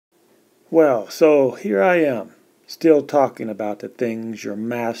Well, so here I am, still talking about the things your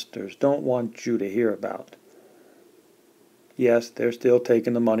masters don't want you to hear about. Yes, they're still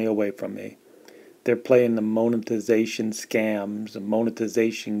taking the money away from me. They're playing the monetization scams, the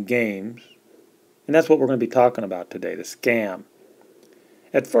monetization games. And that's what we're going to be talking about today, the scam.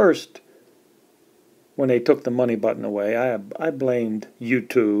 At first, when they took the money button away, I blamed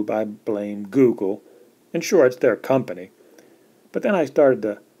YouTube, I blamed Google, and sure, it's their company. But then I started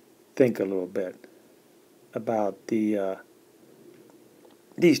to think a little bit about these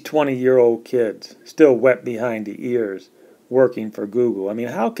 20-year-old kids still wet behind the ears working for Google. I mean,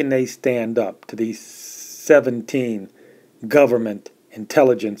 how can they stand up to these 17 government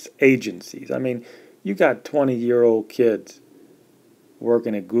intelligence agencies? I mean, you got 20-year-old kids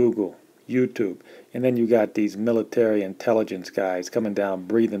working at Google, YouTube, and then you got these military intelligence guys coming down,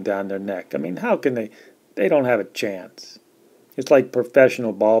 breathing down their neck. I mean, how can they don't have a chance. It's like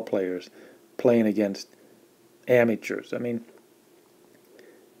professional ball players playing against amateurs. I mean,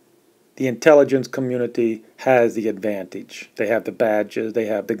 the intelligence community has the advantage. They have the badges, they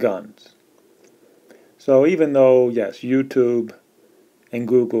have the guns. So even though, yes, YouTube and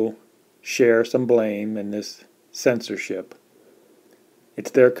Google share some blame in this censorship,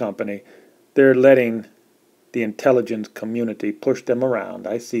 it's their company, they're letting the intelligence community push them around.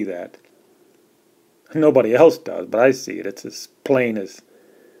 I see that. Nobody else does, but I see it. It's as plain as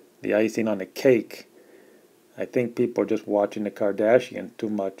the icing on the cake. I think people are just watching the Kardashians too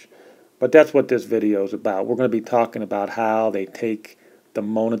much. But that's what this video is about. We're going to be talking about how they take the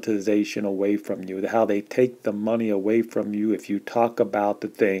monetization away from you, how they take the money away from you if you talk about the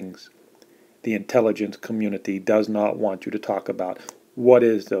things the intelligence community does not want you to talk about. What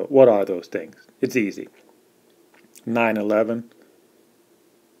are those things? It's easy. 9/11,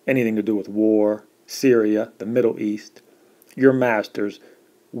 anything to do with war, Syria, the Middle East. Your masters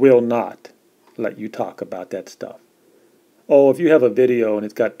will not let you talk about that stuff. Oh, if you have a video and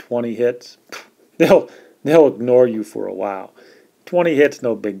it's got 20 hits, they'll ignore you for a while. 20 hits,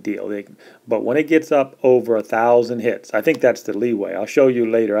 no big deal. But when it gets up over 1,000 hits, I think that's the leeway. I'll show you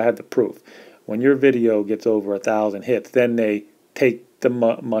later. I have the proof. When your video gets over 1,000 hits, then they take the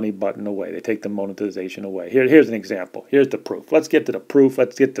money button away. They take the monetization away. Here's an example. Here's the proof. Let's get to the proof.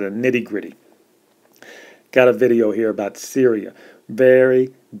 Let's get to the nitty-gritty. Got a video here about Syria.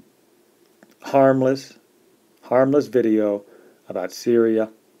 Very harmless video about Syria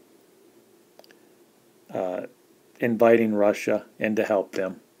inviting Russia in to help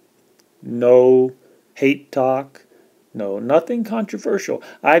them. No hate talk, nothing controversial.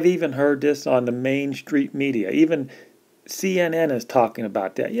 I've even heard this on the main street media. Even CNN is talking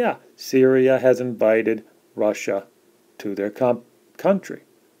about that. Yeah, Syria has invited Russia to their country.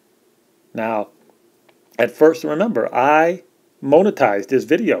 Now, at first, remember, I monetized this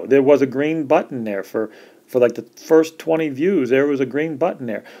video. There was a green button there for like the first 20 views. There was a green button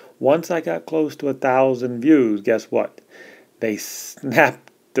there. Once I got close to 1,000 views, guess what? They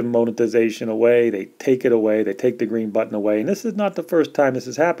snapped the monetization away. They take it away. They take the green button away. And this is not the first time this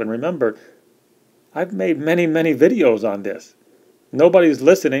has happened. Remember, I've made many, many videos on this. Nobody's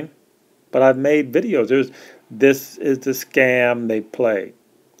listening, but I've made videos. This is the scam they play.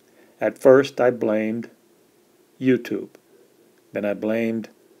 At first, I blamed YouTube. Then I blamed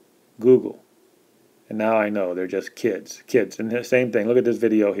Google. And now I know they're just kids. And the same thing. Look at this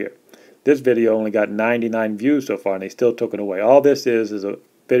video here. This video only got 99 views so far, and they still took it away. All this is a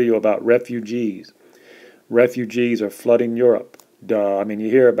video about refugees. Refugees are flooding Europe. Duh. I mean, you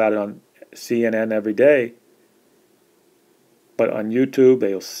hear about it on CNN every day. But on YouTube,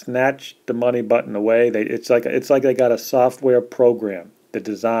 they'll snatch the money button away. It's like they got a software program, the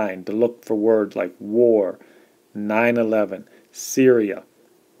design to look for words like war, 9/11, Syria,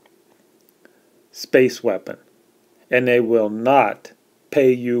 space weapon, and they will not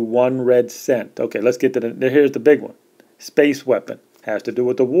pay you 1 red cent. Okay, let's get to here's the big one. Space weapon has to do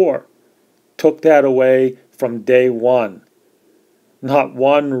with the war. Took that away from day one. Not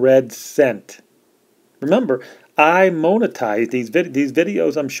 1 red cent. Remember, I monetized these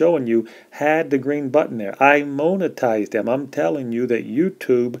videos I'm showing you had the green button there. I monetized them. I'm telling you that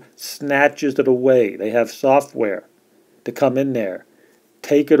YouTube snatches it away. They have software to come in there,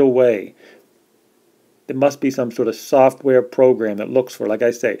 take it away. There must be some sort of software program that looks for, like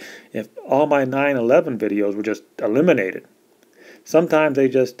I say, if all my 9/11 videos were just eliminated. Sometimes they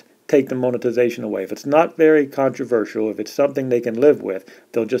just take the monetization away. If it's not very controversial, if it's something they can live with,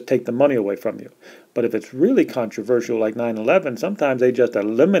 they'll just take the money away from you. But if it's really controversial like 9/11, sometimes they just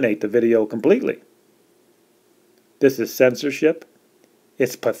eliminate the video completely. This is censorship.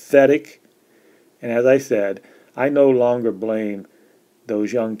 It's pathetic. And as I said, I no longer blame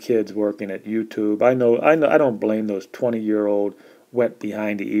those young kids working at YouTube. I know, I don't blame those 20-year-old wet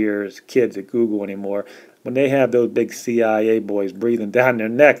behind the ears kids at Google anymore. When they have those big CIA boys breathing down their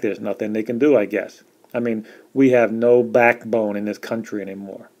neck, there's nothing they can do, I guess. I mean, we have no backbone in this country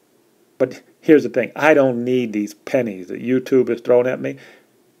anymore. But here's the thing. I don't need these pennies that YouTube is throwing at me.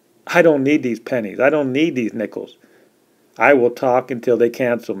 I don't need these pennies. I don't need these nickels. I will talk until they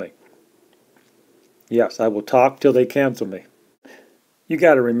cancel me. Yes, I will talk till they cancel me. You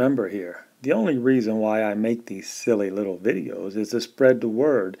got to remember here, the only reason why I make these silly little videos is to spread the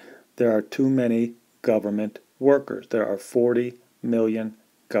word. There are too many government workers. There are 40 million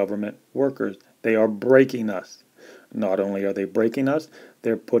government workers. They are breaking us. Not only are they breaking us,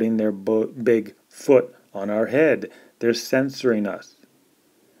 they're putting their big foot on our head. They're censoring us.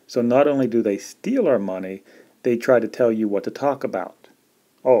 So not only do they steal our money, they try to tell you what to talk about.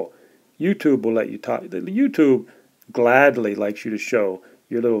 Oh, YouTube will let you talk. YouTube gladly likes you to show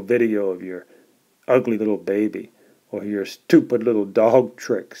your little video of your ugly little baby or your stupid little dog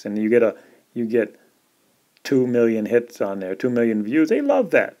tricks, and you get 2 million hits on there, 2 million views. They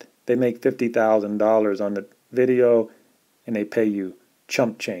love that. They make $50,000 on the video, and they pay you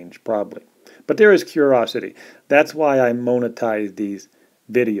chump change probably. But there is curiosity. That's why I monetize these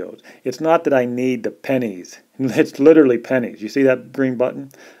videos. It's not that I need the pennies. It's literally pennies. You see that green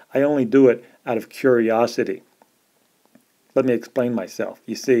button? I only do it out of curiosity. Let me explain myself.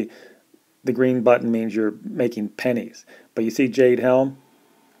 You see, the green button means you're making pennies. But you see Jade Helm?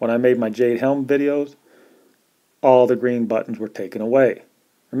 When I made my Jade Helm videos, all the green buttons were taken away.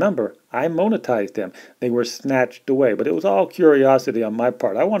 Remember, I monetized them. They were snatched away. But it was all curiosity on my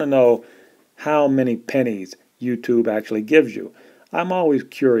part. I want to know how many pennies YouTube actually gives you. I'm always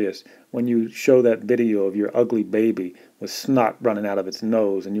curious when you show that video of your ugly baby with snot running out of its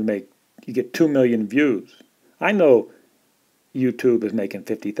nose and you get 2 million views. I know YouTube is making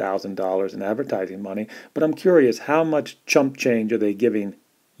 $50,000 in advertising money, but I'm curious, how much chump change are they giving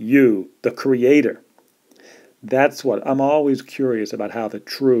you, the creator? That's what I'm always curious about, how the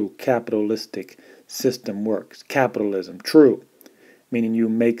true capitalistic system works. Capitalism, true, meaning you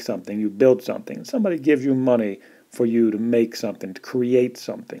make something, you build something. Somebody gives you money for you to make something, to create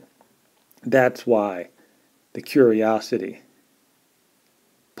something. That's why the curiosity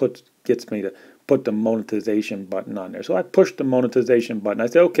gets me to put the monetization button on there. So I push the monetization button. I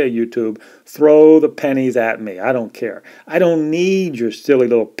say, okay, YouTube, throw the pennies at me. I don't care. I don't need your silly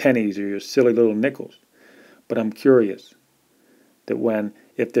little pennies or your silly little nickels. But I'm curious that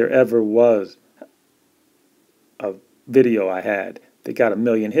if there ever was a video I had that got 1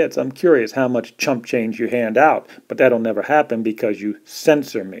 million hits, I'm curious how much chump change you hand out. But that'll never happen because you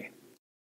censor me.